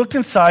down, he looked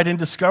inside and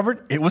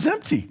discovered it was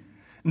empty.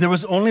 And there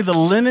was only the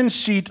linen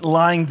sheet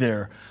lying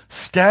there.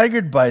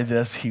 Staggered by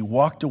this, he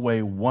walked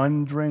away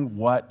wondering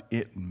what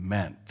it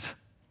meant.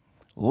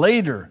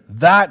 Later,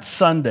 that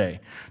Sunday,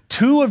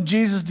 two of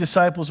Jesus'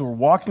 disciples were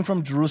walking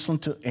from Jerusalem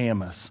to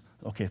Emmaus.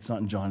 Okay, it's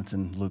not in John, it's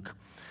in Luke.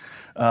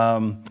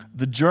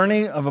 The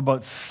journey of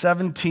about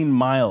 17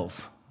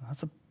 miles.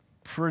 That's a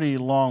pretty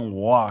long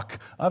walk.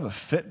 I have a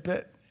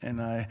Fitbit, and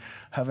I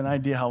have an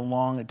idea how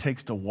long it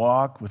takes to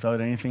walk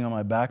without anything on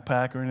my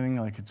backpack or anything,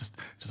 like just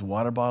a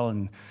water bottle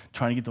and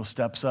trying to get those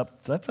steps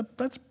up. That's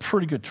a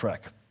pretty good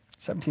trek,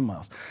 17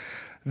 miles.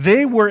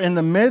 They were in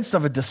the midst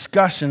of a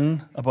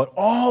discussion about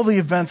all the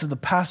events of the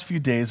past few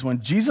days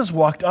when Jesus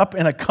walked up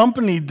and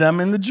accompanied them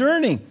in the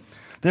journey.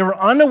 They were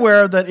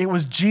unaware that it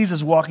was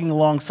Jesus walking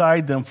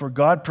alongside them, for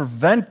God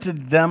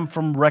prevented them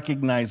from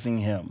recognizing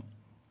him.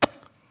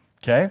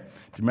 Okay? Do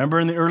you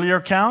remember in the earlier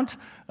account,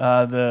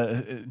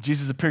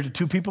 Jesus appeared to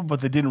two people,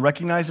 but they didn't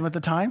recognize him at the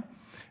time?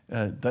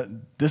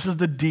 This is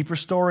the deeper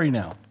story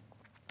now.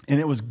 And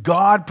it was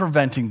God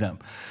preventing them.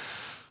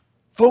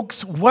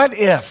 Folks, what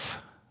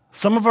if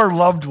some of our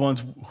loved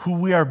ones who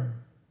we are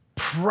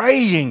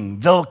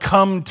praying they'll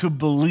come to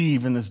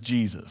believe in this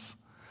Jesus?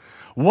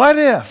 What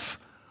if,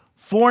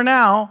 for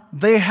now,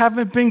 they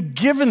haven't been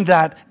given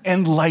that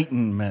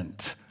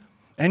enlightenment?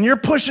 And you're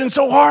pushing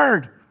so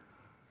hard,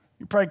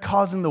 you're probably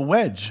causing the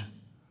wedge.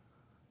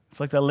 It's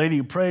like that lady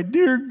who prayed,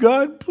 "Dear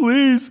God,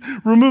 please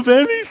remove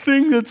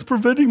anything that's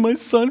preventing my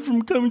son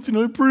from coming to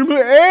know you. Remove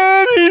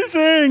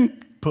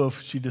anything."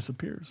 Poof, she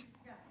disappears.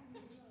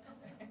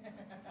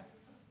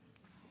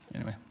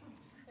 Anyway.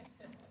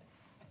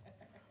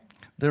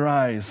 Their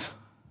eyes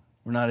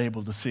were not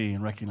able to see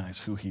and recognize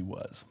who he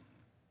was.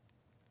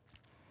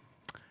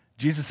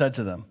 Jesus said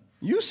to them,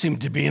 "You seem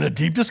to be in a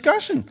deep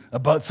discussion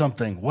about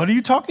something. What are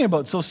you talking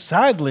about so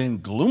sadly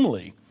and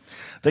gloomily?"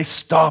 They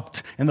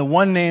stopped, and the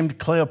one named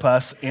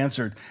Cleopas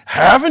answered,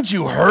 "Haven't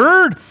you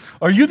heard?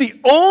 Are you the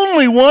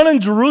only one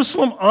in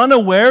Jerusalem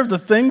unaware of the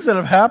things that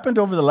have happened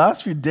over the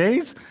last few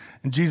days?"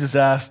 And Jesus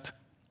asked,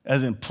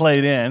 as in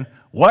played in,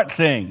 "What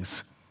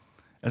things?"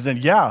 As in,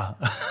 yeah.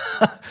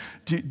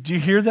 do you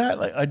hear that?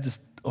 Like,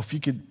 if you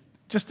could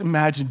just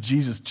imagine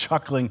Jesus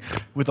chuckling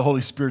with the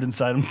Holy Spirit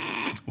inside him.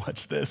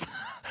 Watch this.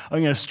 I'm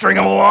going to string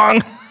him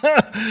along.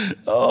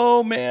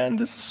 Oh, man,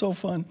 this is so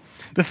fun.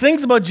 "The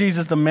things about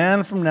Jesus, the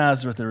man from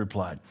Nazareth," they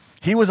replied.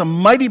 "He was a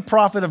mighty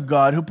prophet of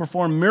God who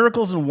performed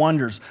miracles and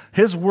wonders.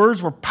 His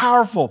words were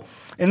powerful,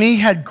 and he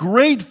had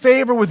great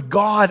favor with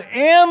God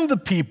and the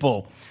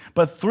people.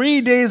 But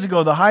 3 days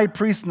ago, the high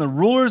priest and the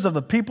rulers of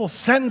the people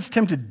sentenced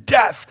him to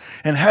death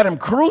and had him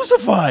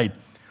crucified.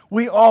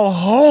 We all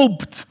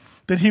hoped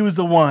that he was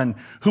the one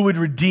who would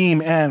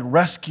redeem and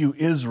rescue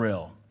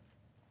Israel."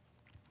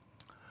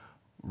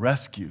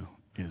 Rescue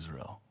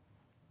Israel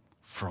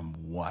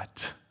from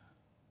what?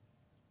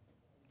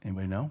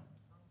 Anybody know?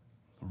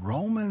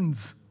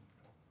 Romans.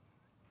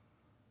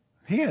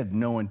 He had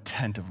no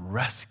intent of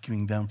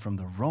rescuing them from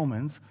the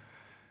Romans.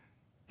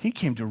 He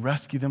came to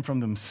rescue them from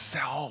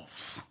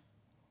themselves.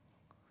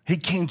 He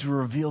came to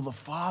reveal the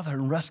Father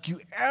and rescue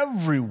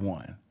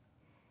everyone.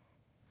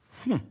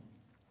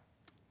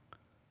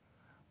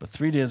 But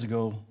 3 days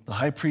ago, the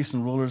high priests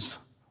and rulers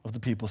of the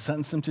people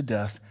sentenced him to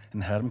death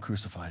and had him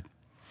crucified.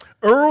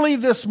 Early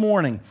this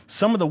morning,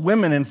 some of the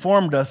women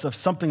informed us of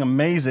something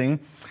amazing,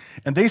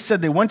 and they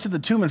said they went to the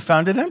tomb and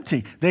found it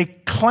empty. They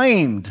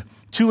claimed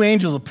 2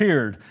 angels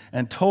appeared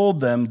and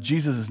told them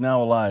Jesus is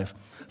now alive.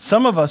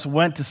 Some of us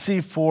went to see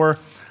for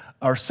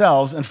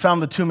ourselves and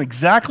found the tomb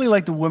exactly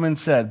like the women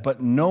said, but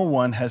no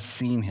one has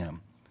seen him.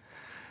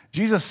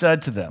 Jesus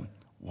said to them,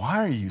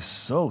 "Why are you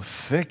so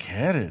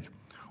thick-headed?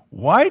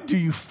 Why do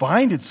you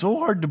find it so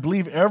hard to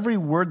believe every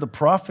word the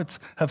prophets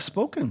have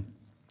spoken?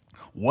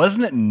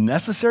 Wasn't it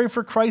necessary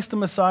for Christ the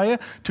Messiah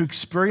to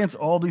experience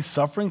all these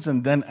sufferings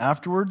and then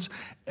afterwards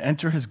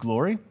enter his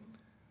glory?"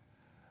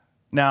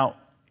 Now,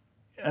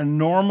 a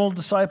normal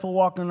disciple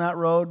walking that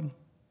road,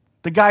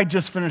 the guy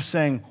just finished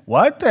saying,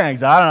 "What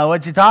things? I don't know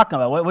what you're talking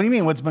about. What do you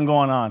mean, what's been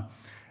going on?"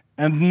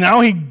 And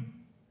now he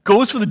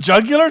goes for the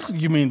jugular.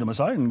 "You mean the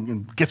Messiah?"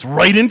 And gets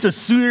right into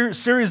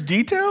serious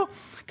detail?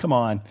 Come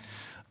on.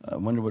 I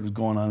wonder what was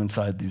going on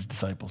inside these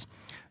disciples.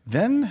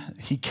 Then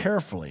he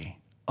carefully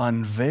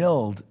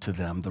unveiled to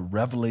them the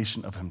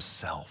revelation of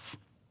himself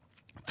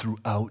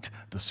throughout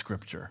the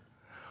Scripture.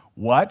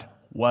 What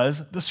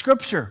was the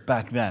Scripture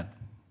back then?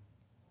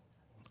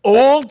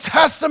 Old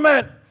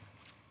Testament.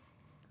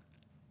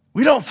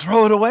 We don't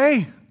throw it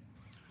away.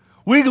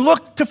 We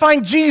look to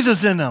find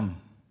Jesus in them.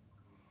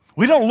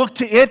 We don't look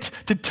to it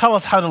to tell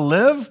us how to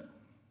live.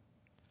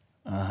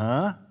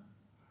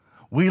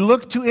 We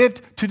look to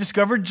it to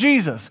discover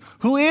Jesus,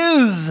 who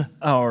is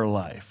our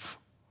life.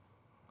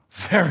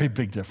 Very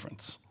big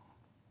difference.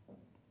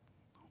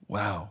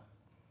 Wow.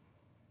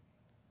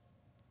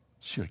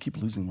 Shoot, I keep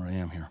losing where I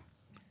am here.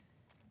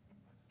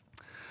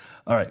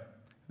 All right.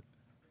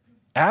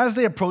 As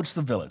they approached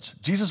the village,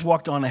 Jesus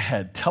walked on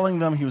ahead, telling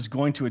them he was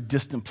going to a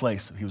distant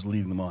place he was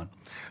leading them on.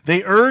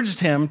 They urged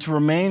him to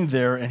remain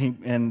there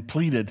and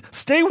pleaded,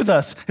 "Stay with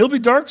us. It'll be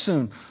dark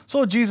soon."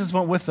 So Jesus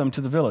went with them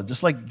to the village,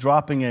 just like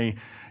dropping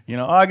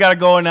 "Oh, I got to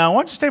go now. Why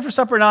don't you stay for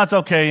supper? No, it's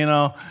okay,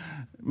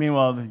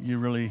 Meanwhile, you're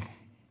really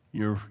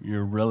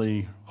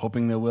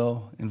hoping they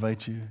will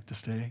invite you to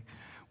stay?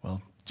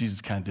 Well,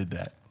 Jesus kind of did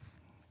that.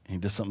 And he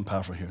does something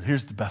powerful here.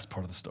 Here's the best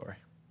part of the story.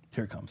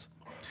 Here it comes.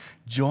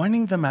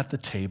 Joining them at the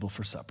table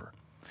for supper,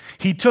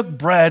 he took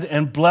bread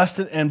and blessed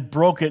it and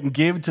broke it and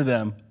gave it to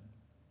them.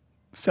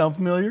 Sound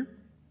familiar?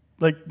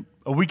 Like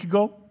a week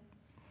ago?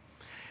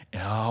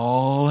 And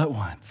all at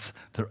once,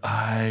 their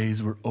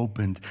eyes were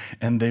opened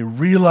and they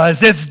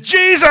realized it's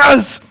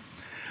Jesus.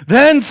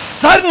 Then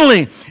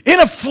suddenly, in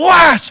a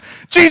flash,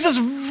 Jesus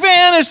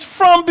vanished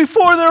from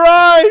before their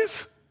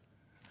eyes.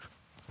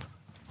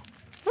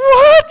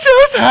 What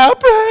just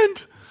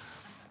happened?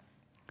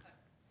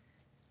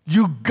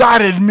 You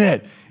gotta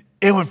admit,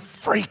 it would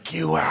freak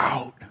you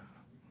out.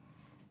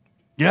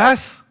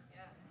 Yes?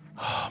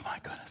 Oh my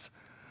goodness.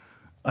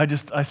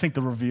 I think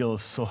the reveal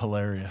is so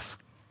hilarious.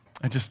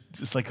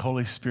 Just like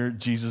Holy Spirit,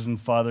 Jesus, and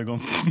Father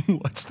going,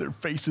 watch their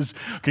faces.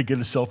 Okay, get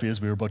a selfie as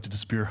we were about to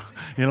disappear.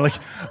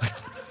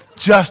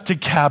 just to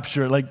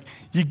capture it. Like,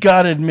 you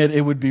got to admit,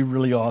 it would be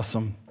really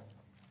awesome.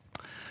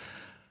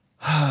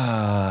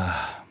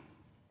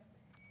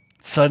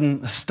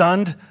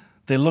 Stunned,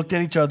 they looked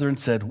at each other and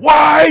said,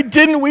 "Why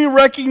didn't we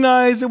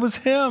recognize it was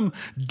him?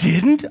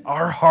 Didn't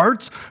our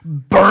hearts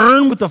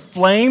burn with the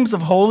flames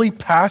of holy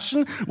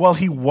passion while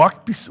we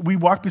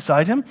walked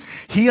beside him?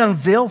 He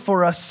unveiled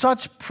for us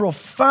such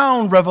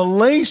profound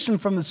revelation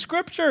from the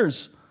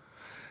Scriptures."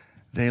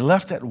 They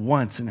left at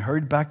once and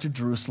hurried back to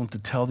Jerusalem to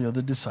tell the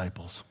other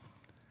disciples.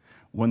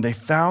 When they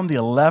found the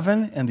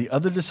 11 and the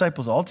other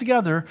disciples all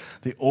together,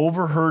 they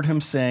overheard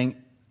him saying,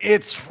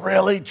 "It's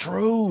really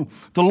true.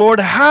 The Lord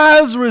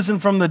has risen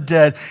from the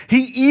dead.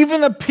 He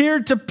even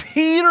appeared to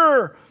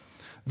Peter."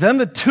 Then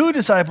the 2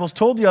 disciples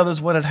told the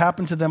others what had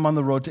happened to them on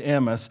the road to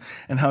Emmaus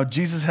and how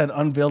Jesus had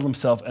unveiled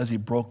himself as he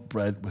broke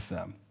bread with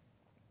them.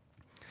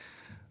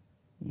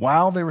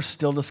 While they were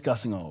still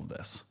discussing all of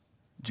this,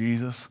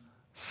 Jesus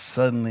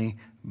suddenly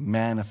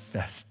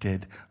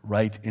manifested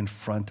right in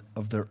front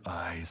of their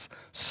eyes.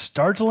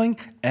 Startling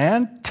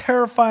and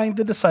terrifying,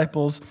 the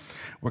disciples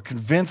were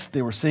convinced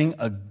they were seeing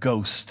a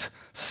ghost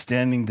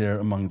standing there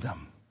among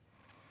them.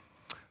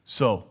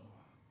 So,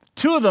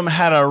 2 of them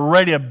had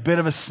already a bit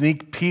of a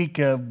sneak peek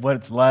of what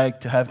it's like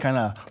to have kind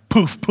of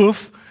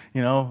poof,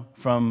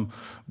 from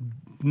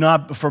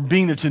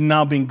being there to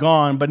now being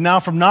gone. But now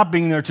from not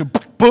being there to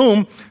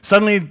boom,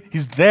 suddenly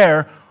he's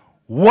there.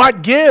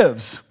 What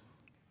gives?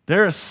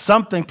 There is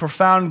something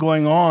profound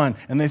going on.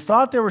 And they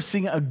thought they were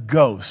seeing a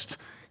ghost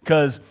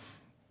because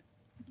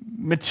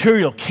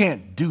material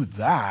can't do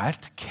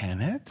that,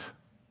 can it?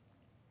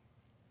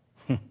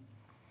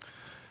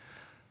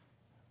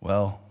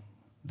 Well,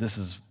 this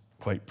is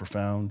quite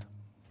profound.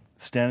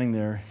 Standing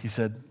there, he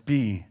said,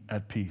 "Be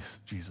at peace,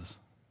 Jesus.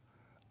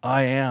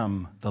 I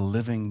am the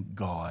living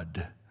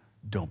God.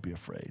 Don't be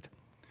afraid."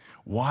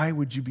 Why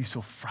would you be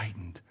so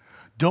frightened?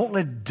 Don't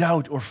let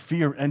doubt or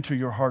fear enter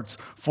your hearts,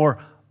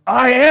 for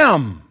I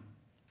am.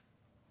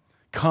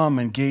 Come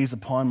and gaze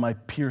upon my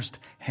pierced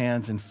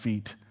hands and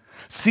feet.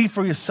 See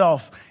for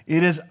yourself,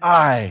 it is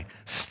I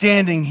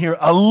standing here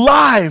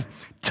alive.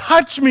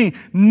 Touch me.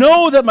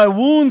 Know that my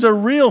wounds are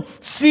real.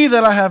 See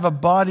that I have a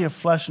body of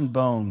flesh and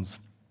bones.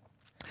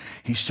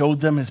 He showed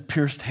them his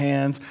pierced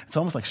hands. It's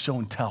almost like show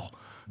and tell.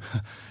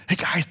 Hey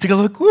guys, take a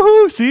look.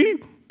 Woohoo, see?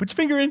 Put your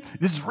finger in.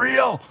 This is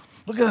real.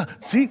 Look at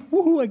that. See?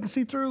 Woohoo, I can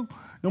see through.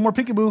 No more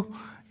peekaboo,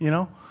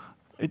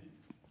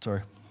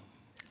 Sorry.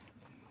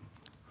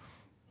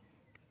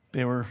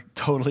 They were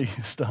totally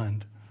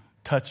stunned.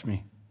 Touch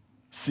me.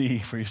 See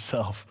for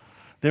yourself.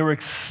 They were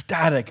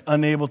ecstatic,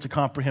 unable to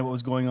comprehend what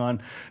was going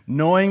on.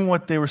 Knowing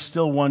what they were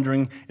still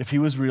wondering if he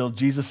was real,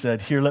 Jesus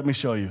said, "Here, let me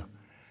show you.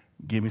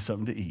 Give me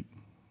something to eat."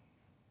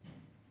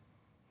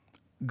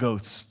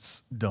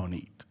 Ghosts don't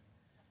eat.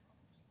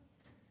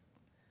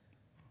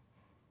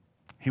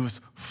 He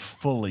was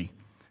fully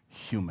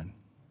human,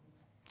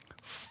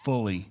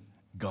 fully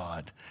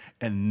God,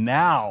 and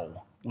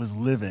now was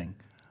living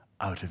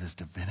out of his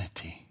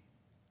divinity.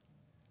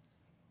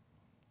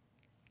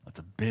 That's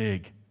a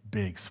big,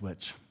 big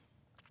switch.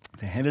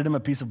 They handed him a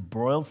piece of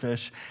broiled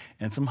fish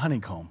and some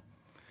honeycomb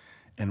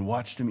and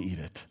watched him eat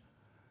it.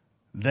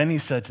 Then he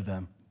said to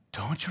them,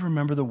 "Don't you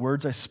remember the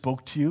words I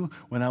spoke to you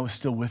when I was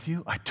still with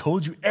you? I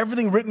told you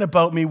everything written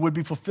about me would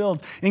be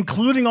fulfilled,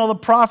 including all the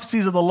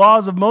prophecies of the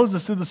laws of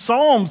Moses through the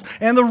Psalms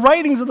and the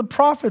writings of the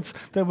prophets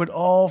that would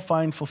all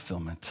find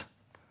fulfillment."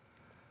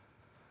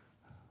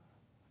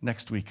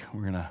 Next week,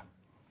 we're going to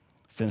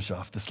finish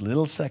off this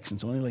little section.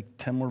 It's only like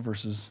 10 more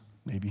verses,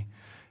 maybe,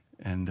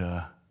 and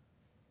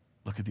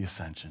look at the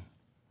ascension.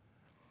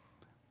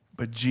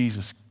 But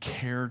Jesus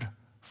cared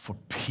for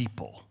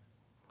people.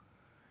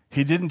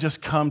 He didn't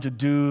just come to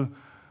do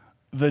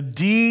the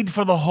deed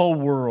for the whole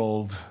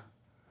world.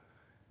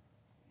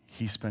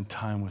 He spent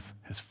time with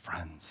his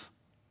friends,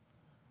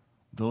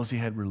 those he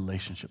had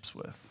relationships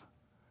with.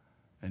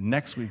 And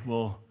next week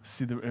we'll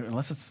see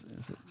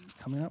is it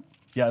coming up?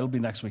 Yeah, it'll be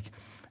next week.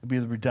 It'll be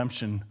the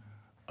redemption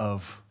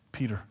of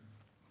Peter,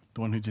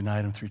 the one who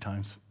denied him 3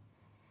 times.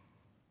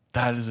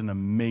 That is an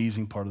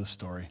amazing part of the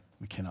story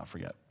we cannot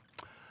forget.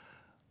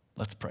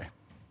 Let's pray.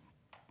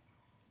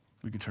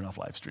 We can turn off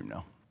live stream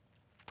now.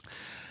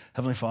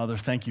 Heavenly Father,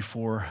 thank you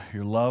for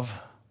your love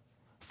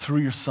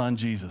through your Son,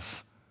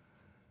 Jesus,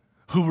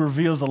 who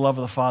reveals the love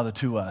of the Father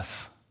to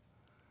us.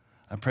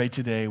 I pray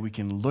today we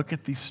can look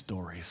at these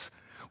stories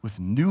with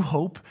new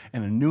hope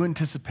and a new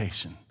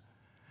anticipation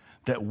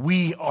that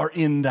we are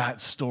in that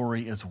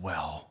story as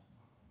well.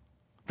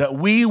 That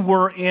we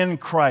were in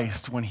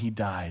Christ when he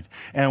died,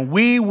 and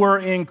we were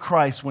in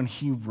Christ when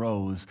he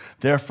rose.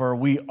 Therefore,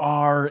 we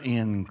are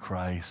in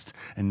Christ,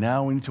 and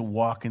now we need to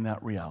walk in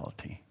that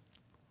reality.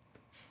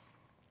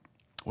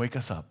 Wake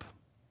us up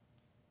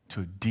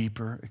to a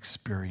deeper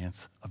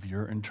experience of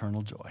your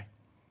eternal joy.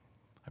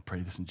 I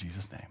pray this in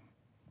Jesus' name.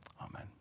 Amen.